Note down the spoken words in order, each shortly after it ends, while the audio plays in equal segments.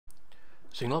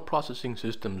Signal processing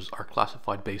systems are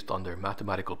classified based on their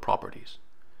mathematical properties.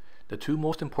 The two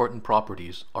most important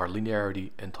properties are linearity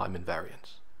and time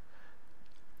invariance.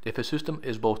 If a system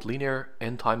is both linear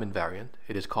and time invariant,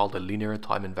 it is called a linear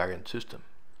time invariant system,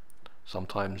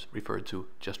 sometimes referred to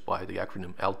just by the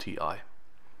acronym LTI.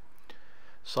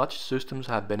 Such systems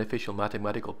have beneficial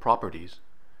mathematical properties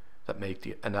that make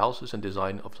the analysis and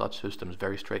design of such systems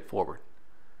very straightforward.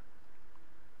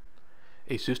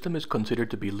 A system is considered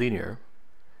to be linear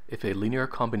if a linear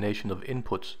combination of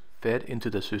inputs fed into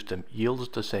the system yields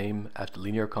the same as the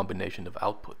linear combination of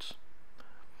outputs.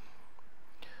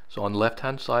 So on the left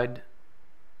hand side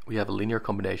we have a linear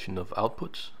combination of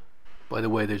outputs. By the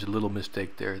way, there's a little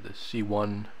mistake there. The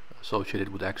C1 associated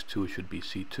with X2 should be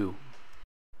C2.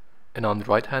 And on the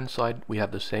right hand side we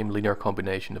have the same linear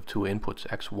combination of two inputs,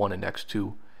 X1 and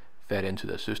X2, fed into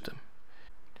the system.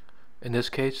 In this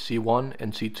case, C1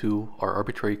 and C2 are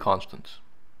arbitrary constants.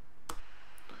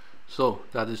 So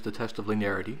that is the test of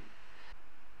linearity.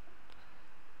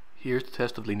 Here's the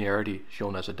test of linearity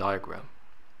shown as a diagram.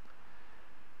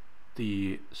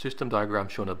 The system diagram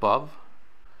shown above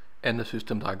and the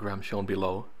system diagram shown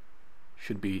below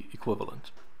should be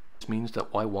equivalent. This means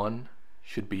that y1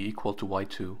 should be equal to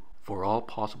y2 for all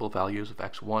possible values of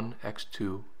x1,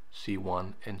 x2,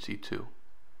 c1, and c2.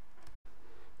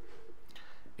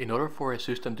 In order for a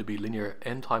system to be linear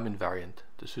and time invariant,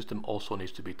 the system also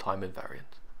needs to be time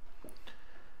invariant.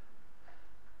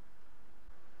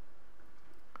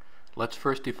 Let's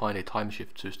first define a time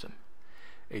shift system.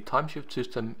 A time shift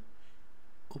system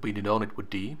will be denoted with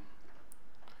D.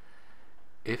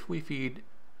 If we feed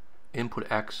input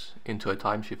X into a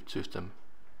time shift system,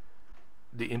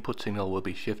 the input signal will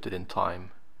be shifted in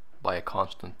time by a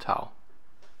constant tau.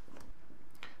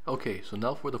 Okay, so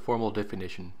now for the formal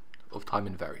definition of time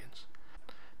invariance.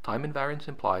 Time invariance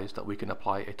implies that we can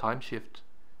apply a time shift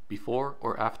before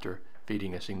or after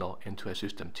feeding a signal into a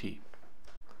system T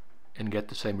and get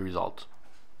the same result.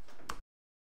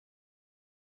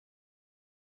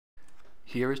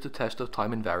 Here is the test of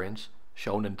time invariance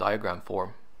shown in diagram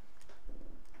form.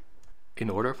 In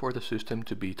order for the system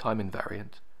to be time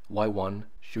invariant, y1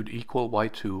 should equal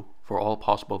y2 for all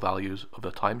possible values of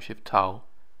the time shift tau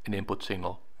in input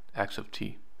signal x of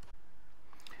t.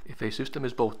 If a system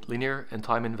is both linear and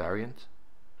time invariant,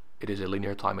 it is a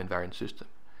linear time invariant system.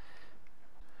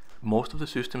 Most of the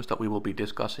systems that we will be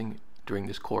discussing during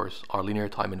this course are linear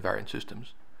time invariant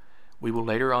systems. We will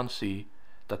later on see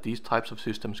that these types of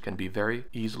systems can be very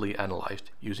easily analyzed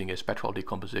using a spectral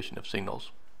decomposition of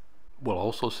signals. We'll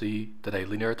also see that a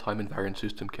linear time invariant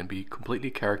system can be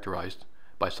completely characterized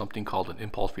by something called an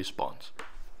impulse response,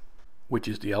 which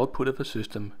is the output of a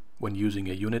system when using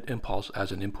a unit impulse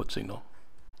as an input signal.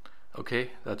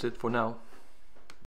 Okay, that's it for now.